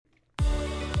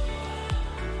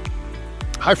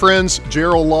Hi friends,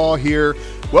 Gerald Law here.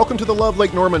 Welcome to the Love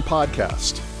Lake Norman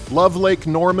podcast. Love Lake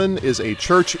Norman is a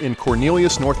church in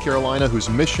Cornelius, North Carolina, whose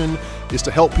mission is to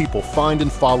help people find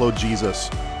and follow Jesus.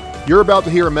 You're about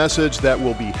to hear a message that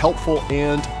will be helpful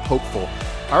and hopeful.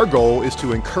 Our goal is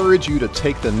to encourage you to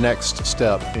take the next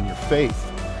step in your faith.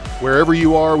 Wherever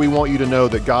you are, we want you to know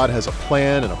that God has a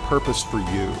plan and a purpose for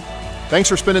you. Thanks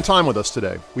for spending time with us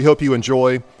today. We hope you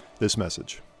enjoy this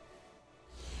message.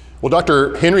 Well,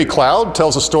 Dr. Henry Cloud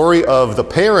tells a story of the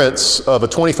parents of a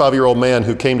 25-year-old man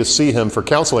who came to see him for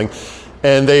counseling,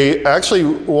 and they actually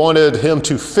wanted him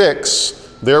to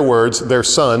fix, their words, their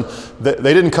son.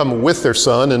 They didn't come with their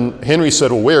son, and Henry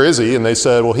said, well, where is he? And they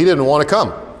said, well, he didn't want to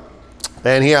come.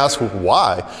 And he asked, well,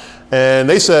 why? And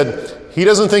they said, he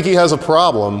doesn't think he has a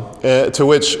problem, to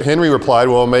which Henry replied,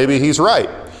 well, maybe he's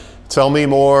right. Tell me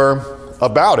more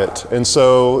about it. And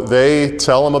so they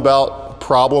tell him about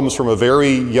problems from a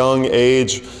very young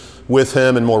age with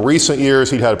him. In more recent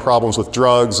years, he'd had problems with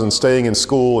drugs and staying in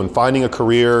school and finding a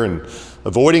career and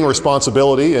avoiding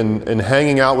responsibility and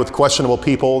hanging out with questionable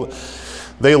people.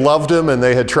 They loved him and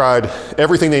they had tried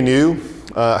everything they knew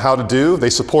how to do. They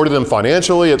supported him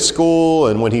financially at school,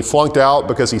 and when he flunked out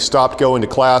because he stopped going to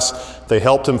class, they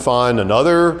helped him find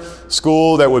another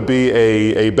school that would be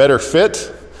a better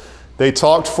fit. They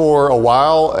talked for a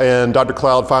while, and Dr.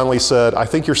 Cloud finally said, I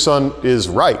think your son is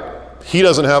right. He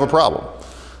doesn't have a problem.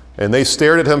 And they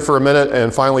stared at him for a minute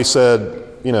and finally said,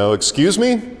 excuse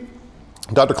me?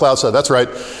 Dr. Cloud said, that's right.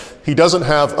 He doesn't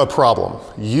have a problem.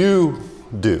 You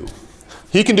do.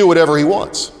 He can do whatever he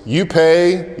wants. You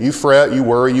pay, you fret, you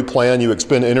worry, you plan, you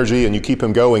expend energy, and you keep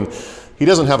him going. He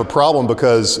doesn't have a problem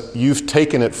because you've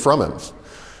taken it from him.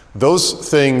 Those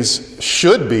things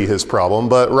should be his problem,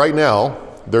 but right now,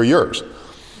 they're yours.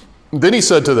 Then he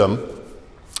said to them,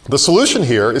 the solution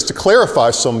here is to clarify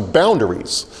some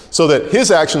boundaries so that his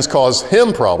actions cause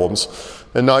him problems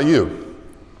and not you.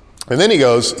 And then he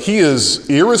goes, he is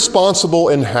irresponsible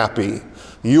and happy.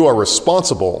 You are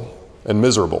responsible and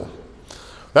miserable.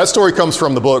 That story comes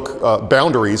from the book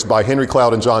Boundaries by Henry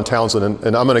Cloud and John Townsend.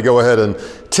 And I'm going to go ahead and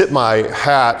tip my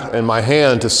hat and my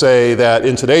hand to say that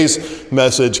in today's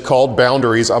message called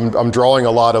Boundaries, I'm drawing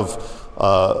a lot of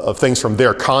things from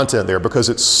their content there because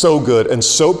it's so good and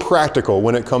so practical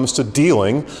when it comes to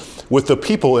dealing with the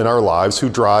people in our lives who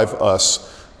drive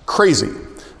us crazy.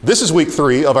 This is week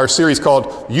 3 of our series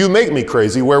called You Make Me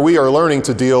Crazy, where we are learning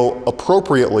to deal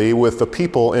appropriately with the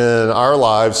people in our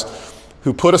lives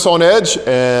who put us on edge,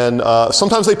 and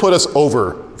sometimes they put us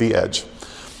over the edge.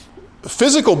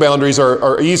 Physical boundaries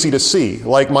are easy to see,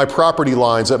 like my property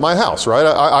lines at my house, right?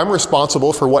 I'm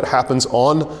responsible for what happens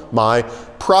on my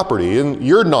property, and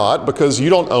you're not because you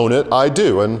don't own it, I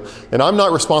do. And I'm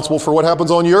not responsible for what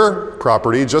happens on your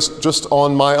property, just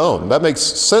on my own. That makes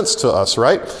sense to us,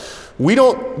 right? We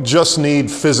don't just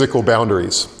need physical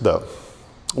boundaries, though.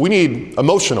 We need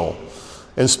emotional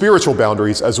and spiritual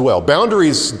boundaries as well.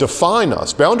 Boundaries define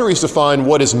us. Boundaries define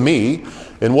what is me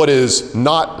and what is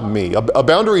not me. A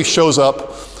boundary shows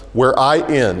up where I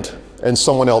end and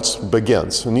someone else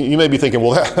begins. And you may be thinking,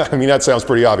 well, that sounds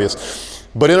pretty obvious.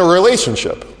 But in a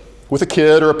relationship with a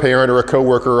kid or a parent or a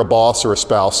coworker or a boss or a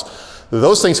spouse,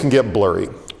 those things can get blurry.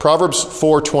 Proverbs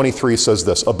 4:23 says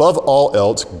this, above all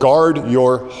else, guard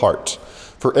your heart,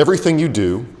 for everything you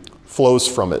do flows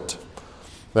from it.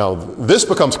 Now, this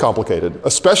becomes complicated,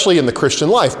 especially in the Christian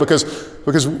life, because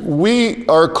we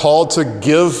are called to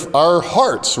give our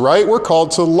hearts, right? We're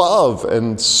called to love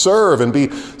and serve and be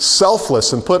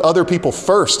selfless and put other people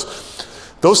first.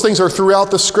 Those things are throughout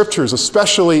the scriptures,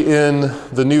 especially in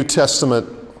the New Testament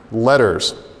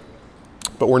letters.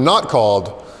 But we're not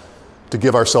called to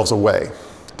give ourselves away,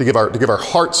 to give our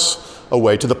hearts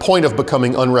away to the point of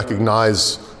becoming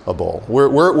unrecognizable.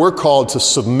 We're called to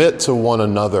submit to one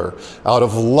another out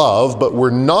of love, but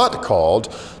we're not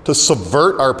called to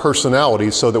subvert our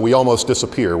personalities so that we almost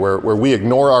disappear, where we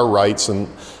ignore our rights and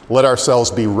let ourselves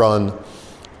be run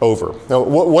over. Now,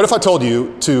 what if I told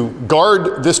you to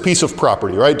guard this piece of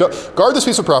property, right? Guard this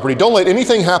piece of property. Don't let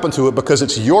anything happen to it because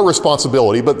it's your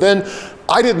responsibility. But then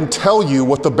I didn't tell you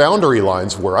what the boundary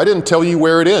lines were. I didn't tell you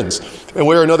where it ends and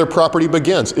where another property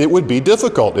begins. It would be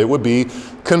difficult. It would be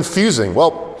confusing.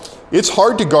 Well, it's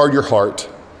hard to guard your heart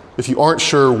if you aren't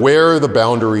sure where the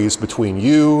boundaries between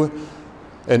you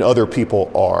and other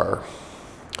people are.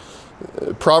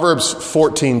 Proverbs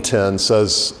 14:10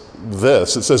 says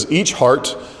this. It says, each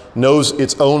heart knows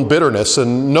its own bitterness,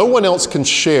 and no one else can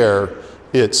share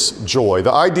its joy.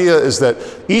 The idea is that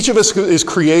each of us is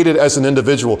created as an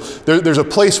individual. There's a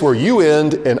place where you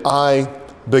end and I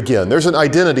begin. There's an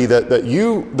identity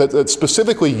that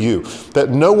specifically you, that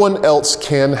no one else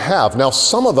can have. Now,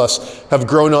 some of us have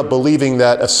grown up believing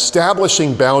that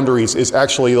establishing boundaries is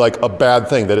actually like a bad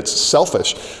thing, that it's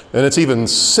selfish and it's even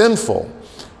sinful.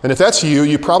 And if that's you,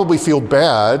 you probably feel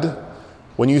bad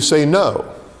when you say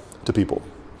no to people.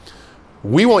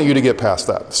 We want you to get past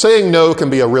that. Saying no can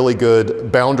be a really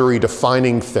good boundary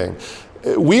defining thing.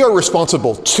 We are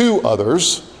responsible to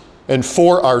others and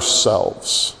for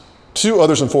ourselves. To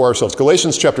others and for ourselves.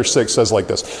 Galatians chapter 6 says like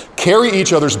this: carry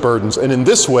each other's burdens, and in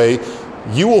this way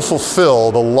you will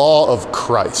fulfill the law of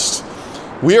Christ.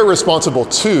 We are responsible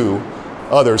to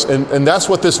others, and that's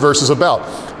what this verse is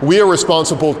about. We are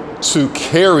responsible to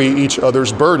carry each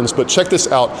other's burdens. But check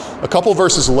this out. A couple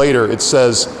verses later it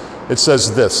says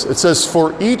this. It says,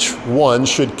 for each one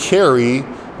should carry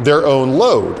their own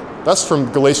load. That's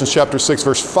from Galatians chapter 6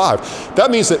 verse 5.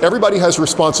 That means that everybody has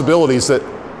responsibilities that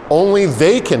only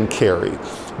they can carry.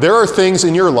 There are things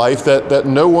in your life that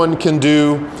no one can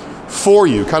do for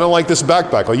you, kind of like this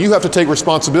backpack. Like, you have to take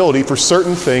responsibility for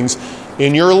certain things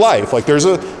in your life. Like there's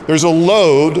a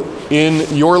load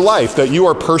in your life that you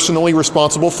are personally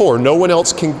responsible for. No one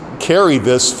else can carry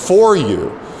this for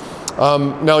you.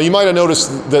 Now, you might have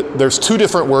noticed that there's two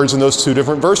different words in those two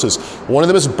different verses. One of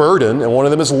them is burden and one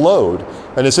of them is load.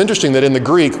 And it's interesting that in the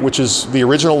Greek, which is the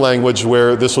original language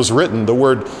where this was written, the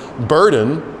word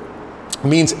burden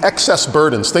means excess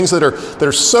burdens, things that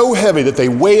are so heavy that they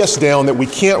weigh us down that we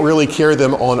can't really carry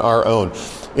them on our own.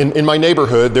 In my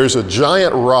neighborhood, there's a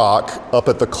giant rock up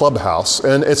at the clubhouse,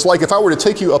 and it's like if I were to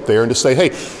take you up there and to say, hey,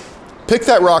 pick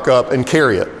that rock up and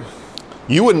carry it,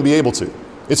 you wouldn't be able to.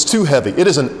 It's too heavy. It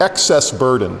is an excess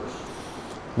burden.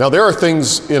 Now, there are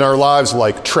things in our lives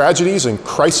like tragedies and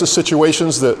crisis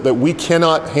situations that we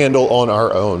cannot handle on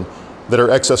our own, that are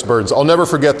excess burdens. I'll never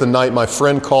forget the night my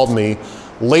friend called me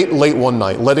late one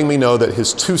night, letting me know that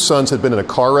his two sons had been in a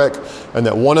car wreck and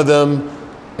that one of them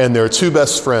and their two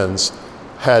best friends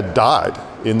had died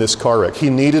in this car wreck. He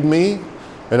needed me,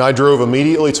 and I drove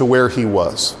immediately to where he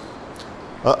was.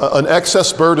 An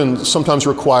excess burden sometimes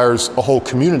requires a whole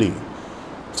community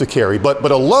to carry,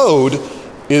 but a load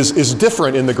is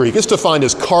different in the Greek. It's defined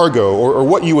as cargo, or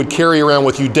what you would carry around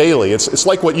with you daily. It's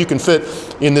like what you can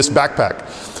fit in this backpack.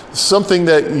 Something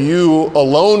that you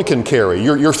alone can carry,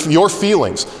 your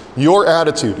feelings, your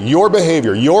attitude, your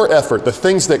behavior, your effort, the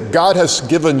things that God has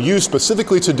given you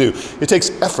specifically to do. It takes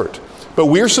effort. But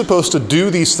we're supposed to do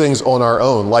these things on our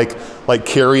own, like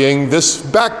carrying this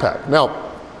backpack.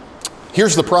 Now,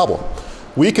 here's the problem.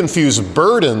 We confuse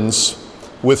burdens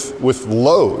with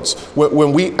loads.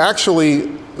 When we act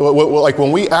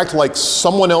like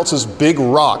someone else's big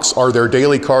rocks are their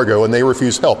daily cargo and they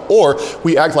refuse help, or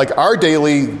we act like our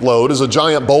daily load is a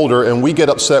giant boulder and we get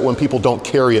upset when people don't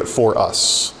carry it for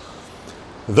us.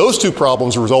 Those two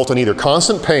problems result in either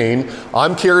constant pain,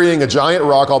 I'm carrying a giant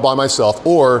rock all by myself,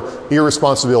 or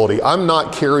irresponsibility. I'm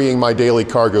not carrying my daily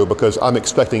cargo because I'm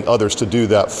expecting others to do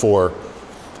that for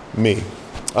me.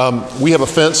 We have a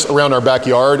fence around our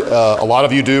backyard. A lot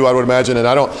of you do, I would imagine, and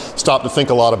I don't stop to think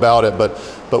a lot about it,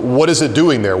 but what is it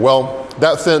doing there? Well,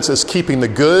 that fence is keeping the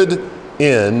good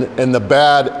in and the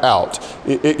bad out.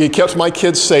 It kept my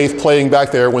kids safe playing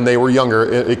back there when they were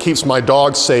younger. It keeps my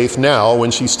dog safe now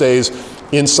when she stays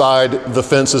inside the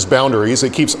fence's boundaries.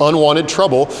 It keeps unwanted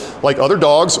trouble, like other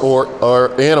dogs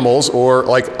or animals or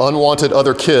like unwanted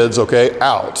other kids,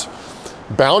 out.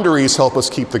 Boundaries help us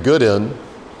keep the good in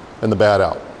and the bad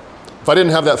out. If I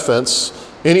didn't have that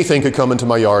fence, anything could come into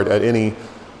my yard at any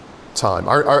time.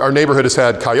 Our neighborhood has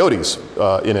had coyotes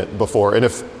in it before, and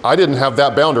if I didn't have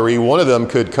that boundary, one of them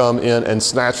could come in and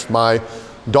snatch my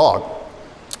dog.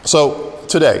 So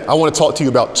today, I want to talk to you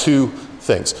about two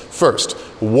things. First,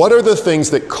 what are the things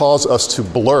that cause us to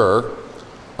blur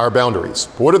our boundaries?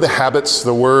 What are the habits,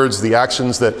 the words, the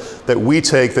actions that we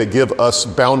take that give us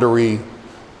boundary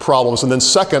problems? And then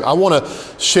second, I want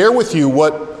to share with you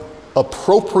what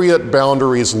appropriate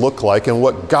boundaries look like and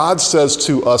what God says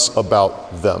to us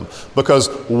about them. Because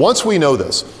once we know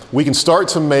this, we can start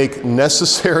to make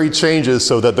necessary changes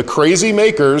so that the crazy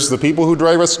makers, the people who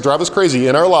drive us crazy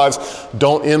in our lives,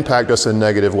 don't impact us in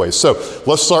negative ways. So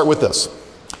let's start with this.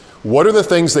 What are the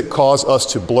things that cause us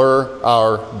to blur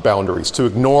our boundaries, to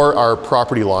ignore our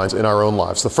property lines in our own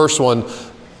lives? The first one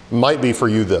might be for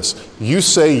you this. You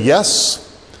say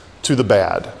yes to the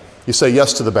bad. You say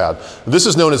yes to the bad. This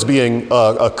is known as being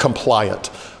compliant.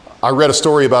 I read a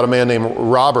story about a man named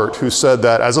Robert who said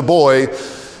that as a boy,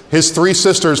 his three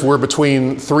sisters were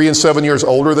between 3 and 7 years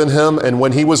older than him, and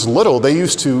when he was little, they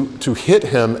used to hit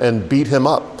him and beat him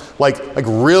up, like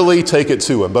really take it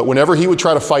to him. But whenever he would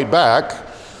try to fight back,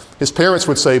 His parents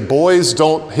would say, boys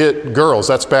don't hit girls,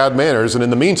 that's bad manners. And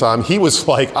in the meantime, he was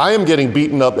like, I am getting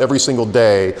beaten up every single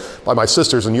day by my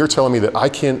sisters, and you're telling me that I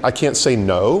can't say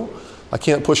no? I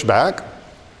can't push back?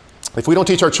 If we don't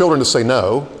teach our children to say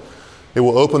no, it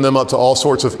will open them up to all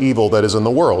sorts of evil that is in the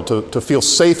world. To feel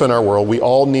safe in our world, we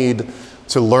all need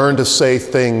to learn to say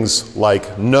things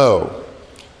like, no,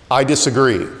 I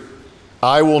disagree,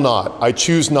 I will not, I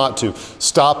choose not to,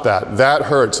 stop that, that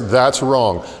hurts, that's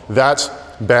wrong, that's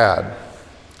bad.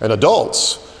 And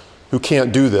adults who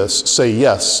can't do this say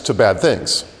yes to bad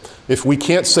things. If we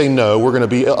can't say no, we're going to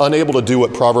be unable to do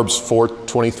what Proverbs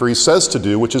 4:23 says to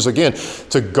do, which is, again,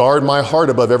 to guard my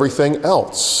heart above everything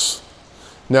else.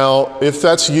 Now, if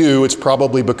that's you, it's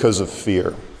probably because of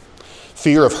fear.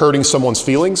 Fear of hurting someone's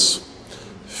feelings,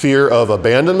 fear of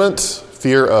abandonment,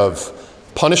 fear of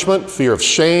punishment, fear of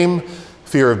shame,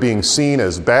 fear of being seen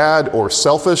as bad or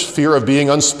selfish, fear of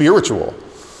being unspiritual.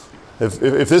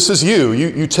 If this is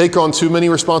you take on too many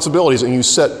responsibilities and you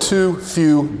set too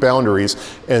few boundaries,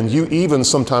 and you even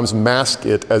sometimes mask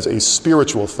it as a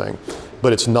spiritual thing,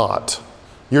 but it's not.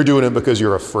 You're doing it because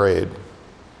you're afraid.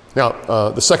 Now,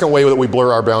 the second way that we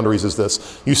blur our boundaries is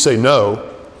this. You say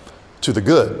no to the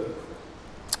good.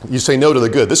 You say no to the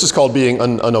good. This is called being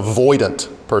an avoidant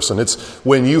person. It's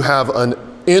when you have an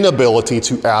inability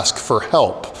to ask for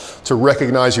help, to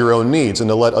recognize your own needs and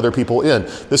to let other people in.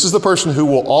 This is the person who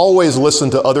will always listen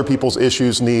to other people's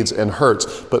issues, needs, and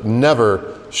hurts, but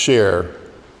never share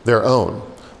their own.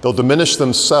 They'll diminish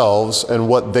themselves and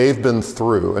what they've been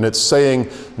through. And it's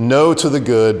saying no to the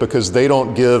good because they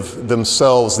don't give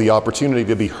themselves the opportunity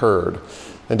to be heard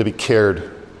and to be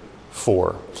cared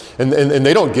for. And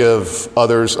they don't give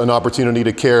others an opportunity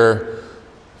to care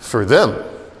for them.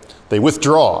 They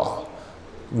withdraw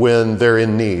when they're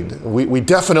in need. We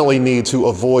definitely need to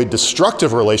avoid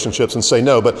destructive relationships and say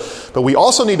no, but we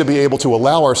also need to be able to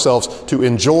allow ourselves to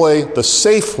enjoy the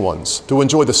safe ones, to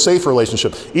enjoy the safe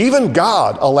relationship. Even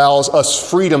God allows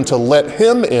us freedom to let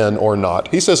him in or not.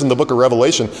 He says in the book of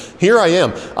Revelation, here I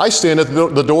am, I stand at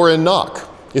the door and knock.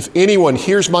 If anyone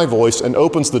hears my voice and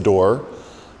opens the door,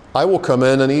 I will come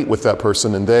in and eat with that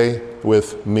person and they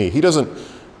with me. He doesn't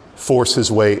force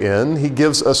his way in. He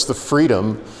gives us the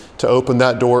freedom to open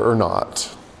that door or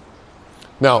not.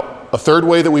 Now, a third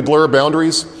way that we blur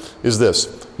boundaries is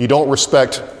this. You don't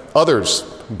respect others'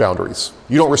 boundaries.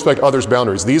 You don't respect others'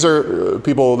 boundaries. These are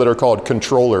people that are called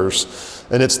controllers.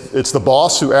 And it's the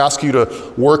boss who asks you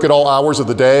to work at all hours of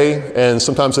the day and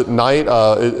sometimes at night.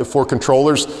 For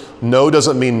controllers, no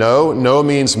doesn't mean no. No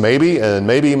means maybe, and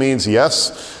maybe means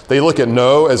yes. They look at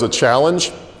no as a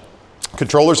challenge.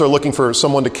 Controllers are looking for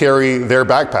someone to carry their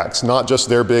backpacks, not just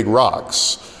their big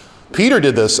rocks. Peter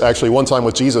did this actually one time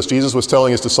with Jesus. Jesus was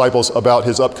telling his disciples about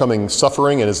his upcoming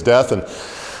suffering and his death and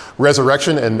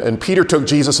resurrection, and Peter took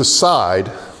Jesus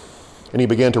aside and he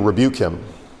began to rebuke him.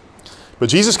 But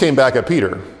Jesus came back at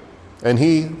Peter and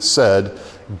he said,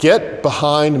 "Get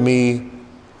behind me,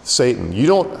 Satan. You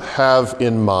don't have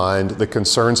in mind the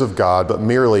concerns of God, but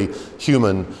merely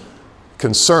human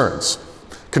concerns."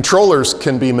 Controllers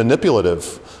can be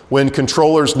manipulative. When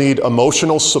controllers need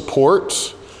emotional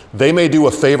support, they may do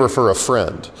a favor for a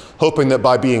friend, hoping that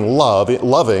by being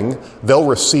loving, they'll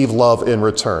receive love in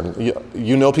return.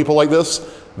 You know people like this?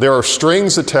 There are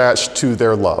strings attached to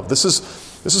their love. This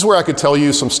is where I could tell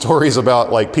you some stories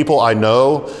about like people I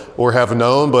know or have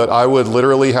known, but I would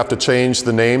literally have to change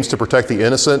the names to protect the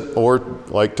innocent or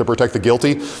like to protect the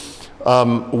guilty.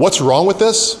 What's wrong with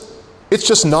this? It's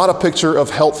just not a picture of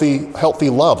healthy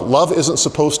love. Love isn't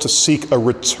supposed to seek a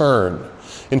return.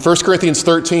 In 1 Corinthians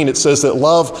 13, it says that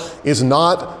love is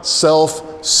not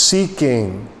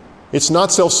self-seeking. It's not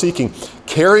self-seeking.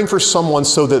 Caring for someone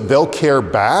so that they'll care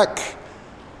back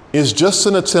is just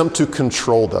an attempt to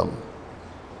control them.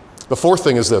 The fourth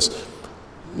thing is this.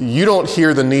 You don't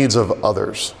hear the needs of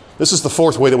others. This is the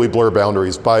fourth way that we blur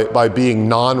boundaries, by being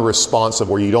non-responsive,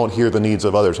 where you don't hear the needs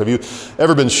of others. Have you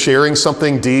ever been sharing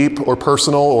something deep or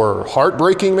personal or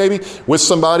heartbreaking maybe with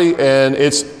somebody, and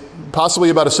it's possibly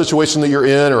about a situation that you're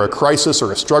in or a crisis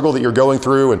or a struggle that you're going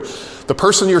through, and the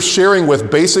person you're sharing with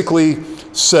basically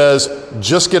says,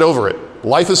 just get over it.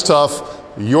 Life is tough.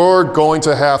 You're going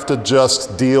to have to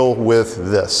just deal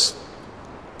with this.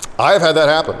 I have had that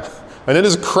happen, and it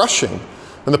is crushing.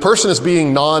 And the person is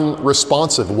being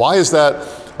non-responsive. Why is that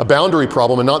a boundary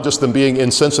problem and not just them being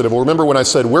insensitive? Well, remember when I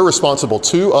said we're responsible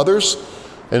to others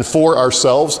and for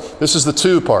ourselves? This is the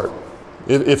to part.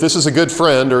 If this is a good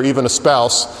friend or even a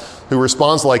spouse who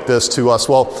responds like this to us,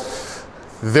 well,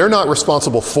 they're not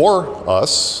responsible for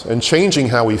us and changing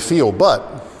how we feel,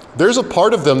 but there's a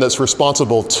part of them that's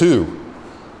responsible to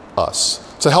us.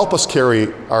 to help us carry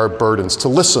our burdens, to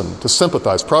listen, to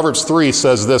sympathize. Proverbs 3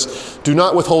 says this, "Do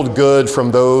not withhold good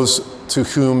from those to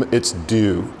whom it's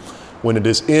due, when it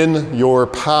is in your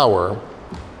power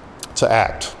to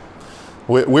act."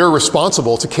 We're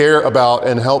responsible to care about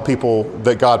and help people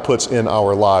that God puts in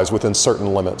our lives within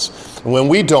certain limits. And when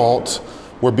we don't,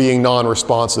 we're being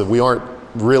non-responsive. We aren't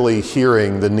really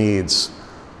hearing the needs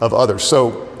of others.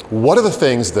 So what are the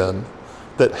things then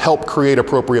that help create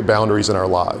appropriate boundaries in our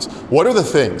lives? What are the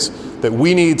things that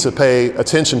we need to pay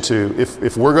attention to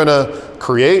if we're going to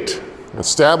create,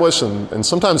 establish, and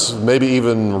sometimes maybe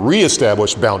even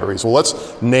reestablish boundaries? Well, let's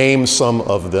name some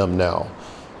of them now.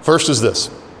 First is this.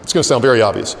 It's going to sound very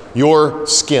obvious. Your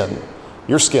skin.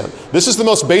 Your skin. This is the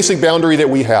most basic boundary that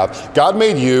we have. God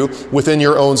made you within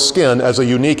your own skin as a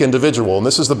unique individual, and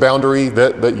this is the boundary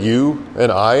that you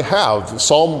and I have.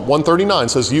 Psalm 139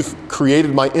 says, "You've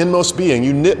created my inmost being.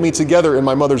 You knit me together in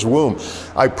my mother's womb.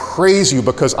 I praise you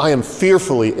because I am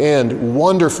fearfully and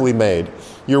wonderfully made.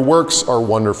 Your works are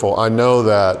wonderful. I know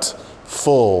that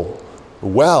full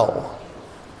well."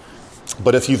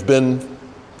 But if you've been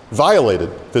violated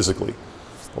physically,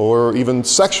 or even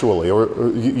sexually, or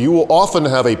you will often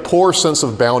have a poor sense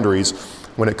of boundaries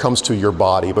when it comes to your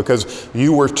body because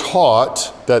you were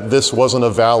taught that this wasn't a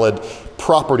valid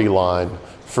property line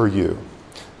for you.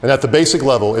 And at the basic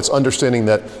level, it's understanding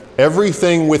that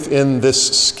everything within this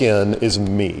skin is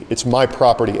me. It's my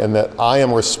property and that I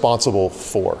am responsible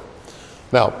for.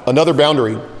 Now, another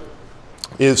boundary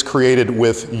is created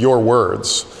with your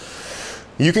words.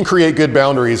 You can create good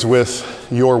boundaries with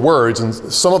your words, and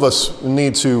some of us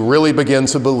need to really begin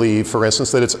to believe, for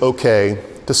instance, that it's okay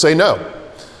to say no.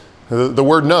 The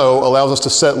word no allows us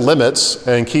to set limits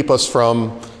and keep us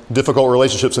from difficult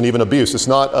relationships and even abuse. It's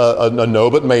not a no,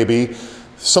 but maybe.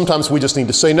 Sometimes we just need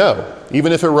to say no,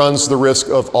 even if it runs the risk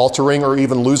of altering or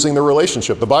even losing the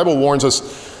relationship. The Bible warns us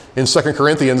in 2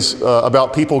 Corinthians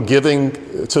about people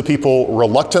giving to people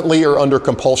reluctantly or under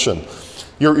compulsion.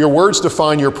 Your words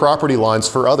define your property lines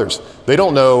for others. They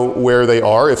don't know where they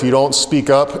are if you don't speak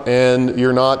up and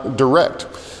you're not direct.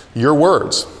 Your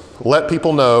words let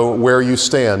people know where you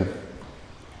stand.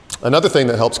 Another thing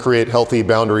that helps create healthy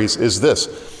boundaries is this: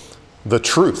 the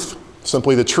truth,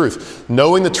 simply the truth.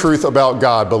 Knowing the truth about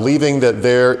God, believing that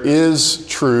there is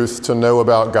truth to know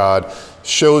about God,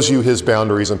 shows you his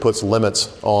boundaries and puts limits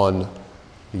on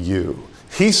you.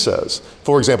 He says,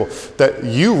 for example, that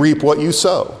you reap what you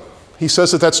sow. He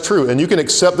says that that's true, and you can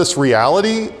accept this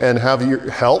reality and have your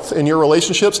health in your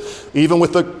relationships, even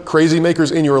with the crazy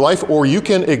makers in your life, or you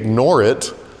can ignore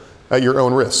it at your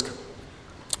own risk.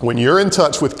 When you're in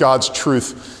touch with God's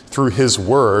truth through his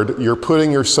word, you're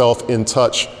putting yourself in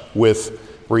touch with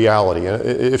reality. And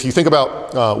if you think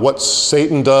about what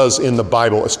Satan does in the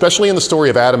Bible, especially in the story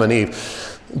of Adam and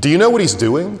Eve, do you know what he's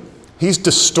doing? He's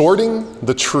distorting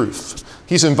the truth.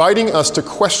 He's inviting us to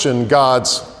question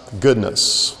God's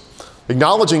goodness.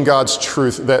 Acknowledging God's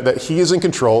truth that he is in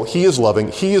control, he is loving,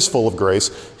 he is full of grace,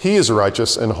 he is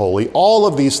righteous and holy. All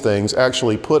of these things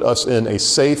actually put us in a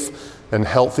safe and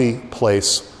healthy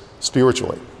place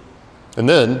spiritually. And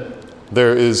then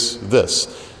there is this: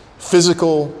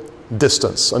 physical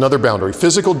distance, another boundary.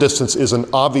 Physical distance is an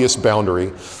obvious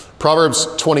boundary. Proverbs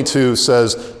 22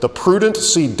 says, "The prudent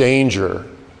see danger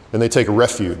and they take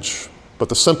refuge, but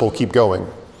the simple keep going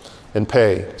and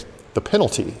pay the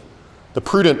penalty." The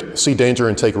prudent see danger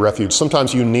and take refuge.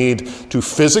 Sometimes you need to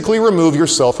physically remove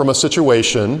yourself from a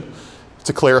situation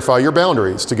to clarify your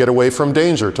boundaries, to get away from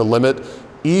danger, to limit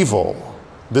evil.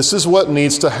 This is what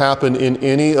needs to happen in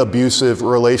any abusive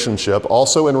relationship,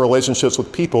 also in relationships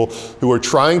with people who are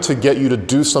trying to get you to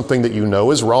do something that you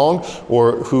know is wrong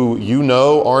or who you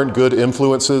know aren't good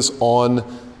influences on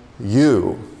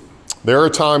you. There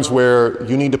are times where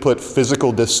you need to put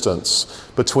physical distance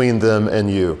between them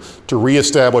and you to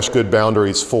reestablish good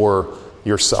boundaries for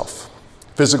yourself.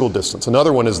 Physical distance.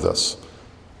 Another one is this: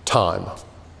 time.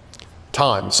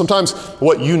 Time. Sometimes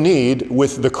what you need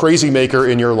with the crazy maker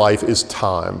in your life is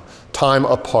time. Time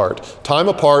apart. Time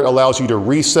apart allows you to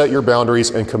reset your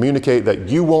boundaries and communicate that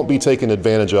you won't be taken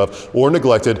advantage of or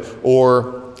neglected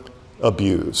or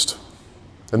abused.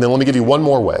 And then let me give you one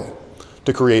more way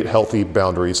to create healthy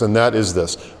boundaries, and that is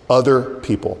this: other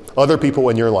people. Other people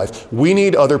in your life. We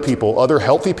need other people, other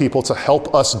healthy people to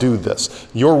help us do this.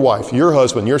 Your wife, your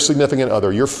husband, your significant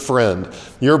other, your friend,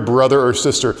 your brother or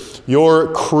sister, your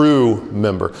crew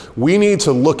member. We need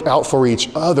to look out for each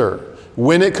other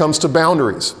when it comes to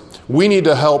boundaries. We need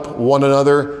to help one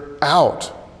another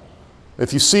out.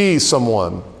 If you see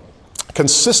someone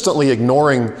consistently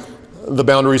ignoring the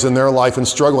boundaries in their life and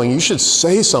struggling, you should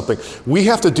say something. We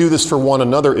have to do this for one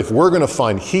another if we're going to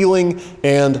find healing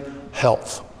and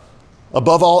health.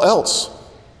 Above all else,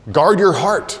 guard your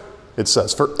heart, it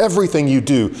says, for everything you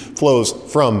do flows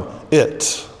from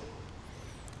it.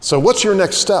 So what's your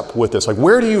next step with this? Like,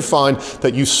 where do you find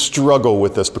that you struggle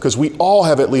with this? Because we all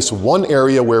have at least one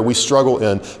area where we struggle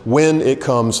in when it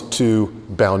comes to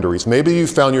boundaries. Maybe you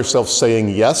found yourself saying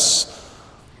yes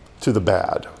to the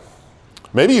bad.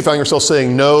 Maybe you found yourself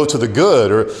saying no to the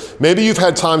good, or maybe you've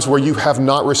had times where you have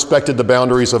not respected the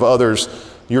boundaries of others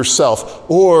yourself,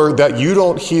 or that you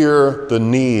don't hear the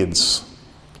needs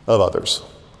of others.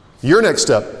 Your next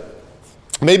step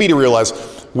may be to realize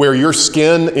where your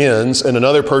skin ends and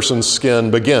another person's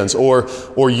skin begins, or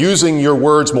using your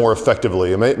words more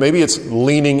effectively. Maybe it's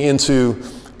leaning into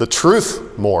the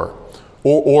truth more,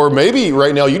 or maybe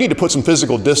right now you need to put some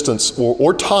physical distance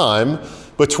or time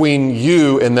between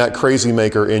you and that crazy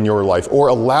maker in your life, or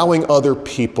allowing other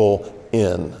people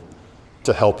in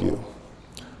to help you.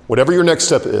 Whatever your next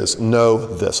step is, know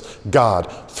this: God,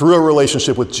 through a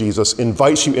relationship with Jesus,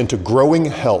 invites you into growing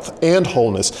health and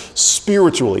wholeness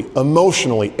spiritually,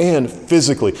 emotionally, and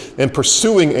physically. And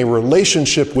pursuing a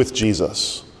relationship with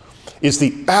Jesus is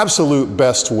the absolute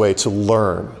best way to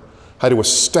learn how to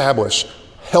establish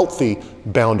healthy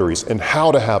boundaries and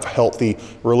how to have healthy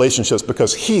relationships,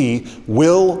 because He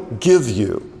will give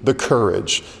you the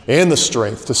courage and the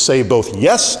strength to say both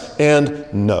yes and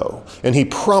no. And He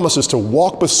promises to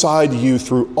walk beside you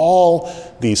through all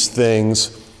these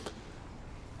things,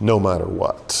 no matter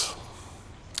what.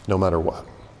 No matter what.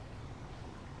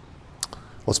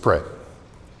 Let's pray.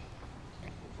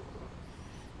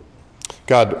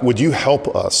 God, would you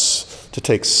help us to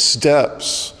take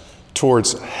steps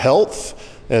towards health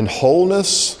and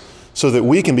wholeness so that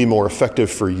we can be more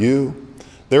effective for you?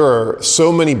 There are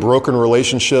so many broken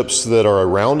relationships that are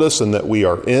around us and that we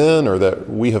are in or that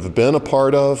we have been a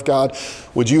part of. God,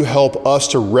 would you help us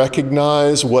to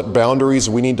recognize what boundaries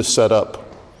we need to set up?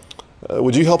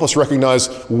 Would you help us recognize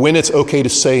when it's okay to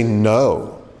say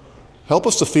no? Help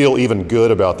us to feel even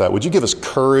good about that. Would you give us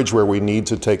courage where we need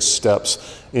to take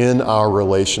steps in our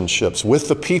relationships with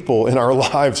the people in our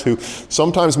lives who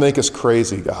sometimes make us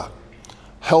crazy, God?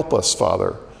 Help us,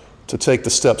 Father, to take the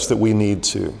steps that we need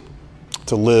to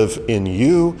live in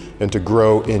you and to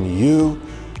grow in you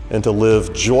and to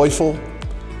live joyful,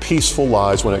 peaceful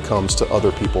lives when it comes to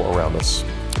other people around us.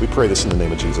 We pray this in the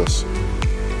name of Jesus.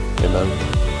 Amen.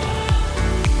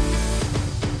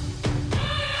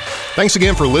 Thanks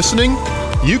again for listening.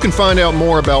 You can find out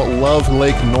more about Love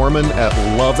Lake Norman at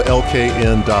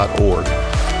lovelkn.org.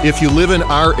 If you live in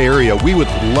our area, we would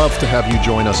love to have you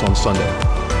join us on Sunday.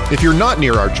 If you're not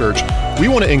near our church, we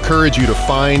want to encourage you to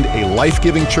find a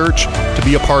life-giving church to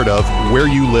be a part of where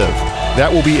you live. That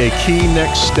will be a key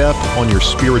next step on your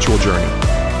spiritual journey.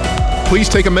 Please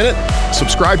take a minute,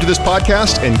 subscribe to this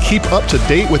podcast, and keep up to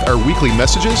date with our weekly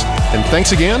messages. And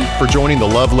thanks again for joining the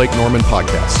Love Lake Norman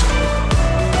podcast.